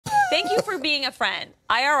Thank you for being a friend,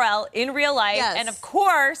 IRL, in real life, and of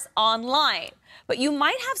course, online. But you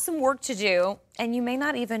might have some work to do, and you may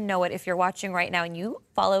not even know it if you're watching right now and you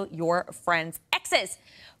follow your friends' exes.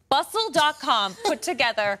 Bustle.com put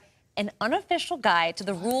together an unofficial guide to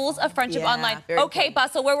the rules of friendship online. Okay,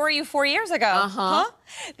 Bustle, where were you 4 years ago?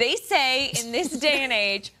 They say in this day and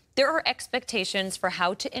age, there are expectations for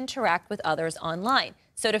how to interact with others online.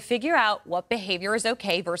 So to figure out what behavior is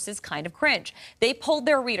okay versus kind of cringe, they polled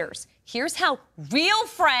their readers. Here's how real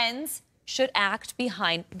friends should act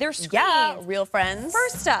behind their screens. Yeah, real friends.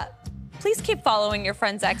 First up, please keep following your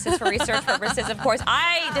friends' exes for research purposes. Of course,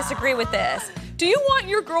 I disagree with this. Do you want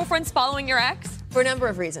your girlfriends following your ex? For a number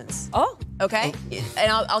of reasons. Oh. Okay?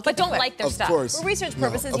 And I'll keep But don't quick. like their stuff. Of course. For research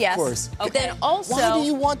purposes, yes. Of course. Okay. But then also... Why do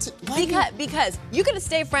you want to... Because you're going to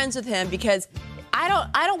stay friends with him because I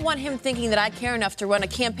don't want him thinking that I care enough to run a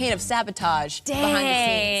campaign of sabotage behind the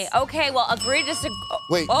scenes. Okay, well, agree to disagree.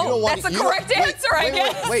 Wait, you don't want... That's the correct answer, I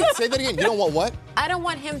guess. Wait, say that again. You don't want what? I don't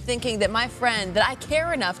want him thinking that my friend, that I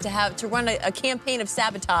care enough to run a campaign of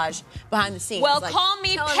sabotage behind the scenes. Well, like, call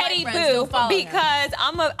me Petty Boo because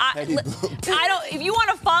I don't. If you want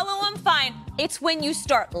to follow him, fine. It's when you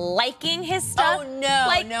start liking his stuff. Oh no,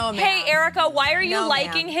 like, no, ma'am. Hey, Erica, why are you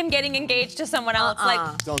liking him getting engaged to someone else?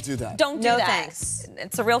 Like, don't do that. Don't do no that. Thanks.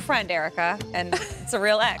 It's a real friend, Erica, and it's a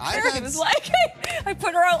real ex. I was like, I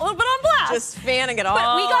put her a little bit on blast. Just fanning it all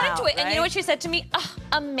But we got into it, out, and you know what she said to me?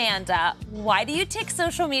 Amanda, why do you take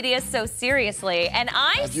social media so seriously? And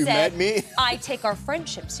I said, you met me? I take our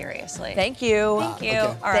friendship seriously. Thank you. Thank you. Okay.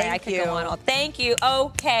 All right, I Thank could you. go on. Thank you.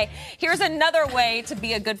 Okay. Here's another way to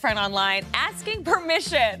be a good friend online. Asking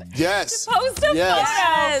permission. Yes. To post a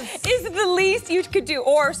photo is the least you could do.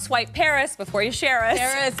 Or swipe Paris before you share us.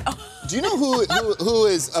 Paris. Do you know who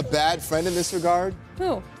is a bad friend in this regard?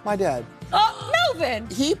 Who? My dad. Oh, Melvin.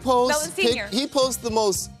 He posts Melvin Sr. he posts the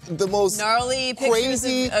most gnarly pictures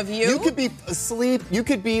crazy of you. You could be asleep, you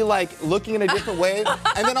could be like looking in a different way,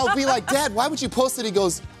 and then I'll be like, Dad, why would you post it? He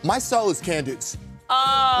goes, my style is candids.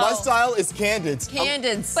 Oh. My style is candids.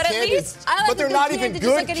 Candids. But at least I like but they're a not good even candid, good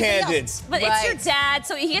just like anything candids. But it's your dad,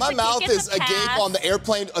 so he gets My mouth is a agape pass. on the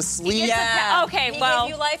airplane, asleep. Okay, he well,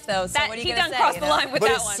 gave you life though. So what are you he gonna done say? crossed the line with But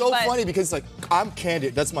that it's one. so funny because like I'm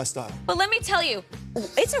candid. That's my style. But let me tell you,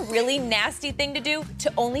 it's a really nasty thing to do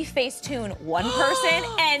to only Facetune one person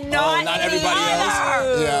and not everybody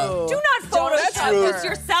else. Yeah. Do not Photoshop rude.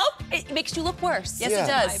 yourself. It makes you look worse. Yes, Yeah. it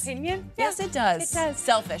does. In my opinion. Yes, it does. It does.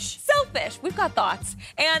 Selfish. Selfish. We've got thoughts.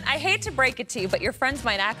 And I hate to break it to you, but your friends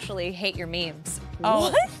might actually hate your memes.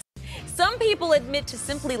 Oh. What? Some people admit to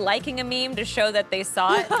simply liking a meme to show that they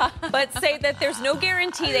saw it, but say that there's no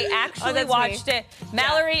guarantee they actually watched it.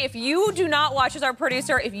 Mallory, if you do not watch as our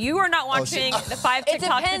producer, if you are not watching the 5 It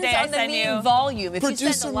TikToks depends today I on the send meme you. volume. If you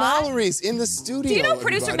Producer spend a lot, Mallory's in the studio. Do you know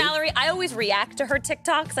producer everybody. Mallory? I always react to her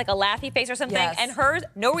TikToks, like a laughy face or something, and hers,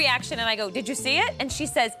 no reaction. And I go, did you see it? And she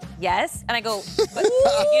says, yes. And I go, but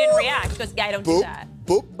you didn't react. She goes, yeah, I don't do that.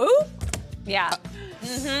 Boop. Boop. Yeah.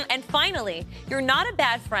 And finally, you're not a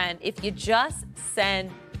bad friend if you just send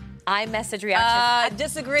iMessage reactions.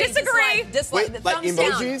 disagree. Disagree. Dislike. Wait, like thumbs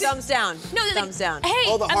emojis? down. Thumbs down. No, they're thumbs down. Hey,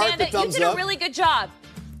 Oh, the heart, Amanda, the thumbs you did up? a really good job.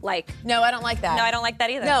 Like, No, I don't like that. no, I don't like that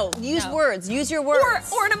either. No, use words. Use your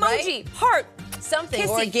words. Or an emoji, right? heart, Something.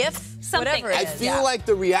 Or a kissy, GIF. something. Whatever it I is. feel like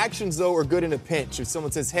the reactions though are good in a pinch. If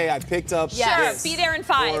someone says, "Hey, I picked up Sure, this," be there in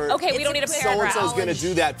 5. or Okay, we don't need a so and paragraph. so's gonna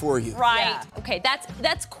do that for you. Right. Yeah. Okay,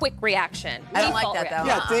 that's quick reaction. I don't like Default that, though.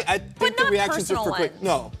 reaction. Yeah, I think the not reactions are for personal quick. ones.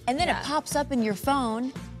 No. And then it pops up in your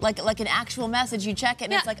phone, like an actual message. You check it,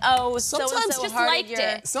 and it's like, oh, Sometimes so-and-so just hearted liked your...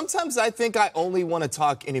 it. Sometimes I think I only want to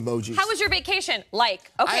talk in emojis. How was your vacation?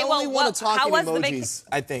 Like, okay, I only want to talk how in was the vacation? emojis.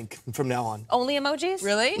 I think from now on. Only emojis?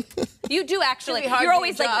 Really? You do actually. It's gonna be hard You're to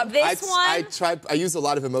always do your like job. this one. I use a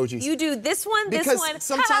lot of emojis. You do this one, this because one.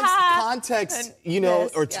 sometimes context,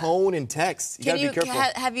 or tone and text. You Can gotta be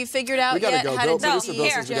careful. have you figured out We gotta yet go. how Go, to do producer the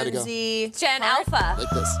Wilson, we gotta Gen go. Z Gen part? Alpha. Like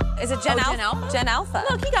this. Is it Gen Oh, Alpha? Gen Alpha? Gen Alpha.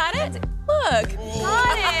 Look, he got it. Look.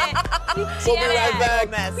 Got it. You We'll be did right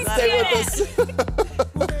it. back. We Stay did with us.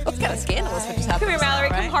 It's kind of scandalous what just happened. Come here, Mallory.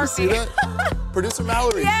 Come right? heart See that? Producer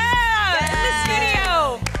Mallory. Yeah.